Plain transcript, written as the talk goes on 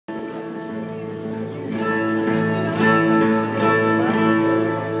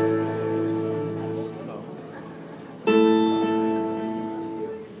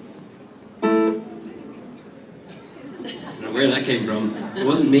came from. It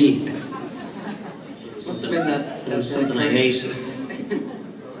wasn't me. Must have been that. It was something I ate.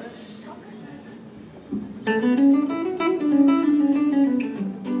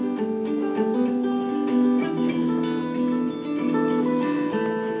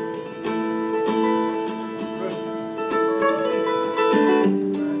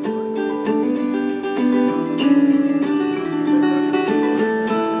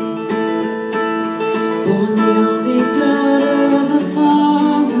 Born the only daughter of a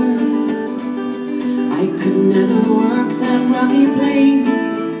farmer, I could never work that rocky plain.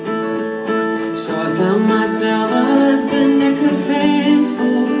 So I found myself a husband I could fend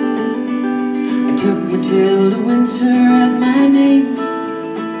for. I took Matilda Winter as my name.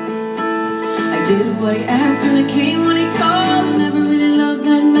 I did what he asked and I came when he called. Never really loved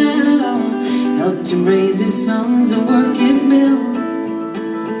that man at all. Helped him raise his sons and work his mill.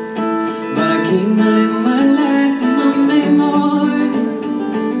 But I came to live my life on Monday morning,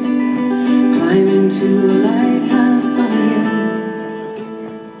 climbing to a lighthouse on a hill.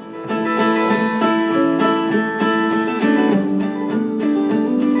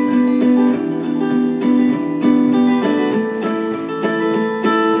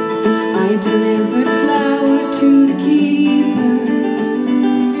 I delivered flour to the keeper.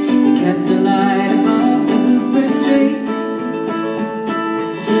 He kept the light above the hooper straight.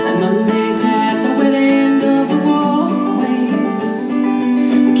 And Mondays at the wet end of the walkway,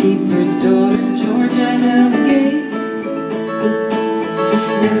 the keeper's daughter, Georgia, held the gate.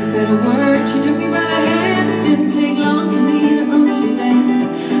 Never said a word, she took me by the hand. It didn't take long for me to understand.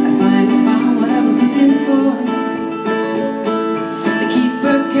 I finally found what I was looking for.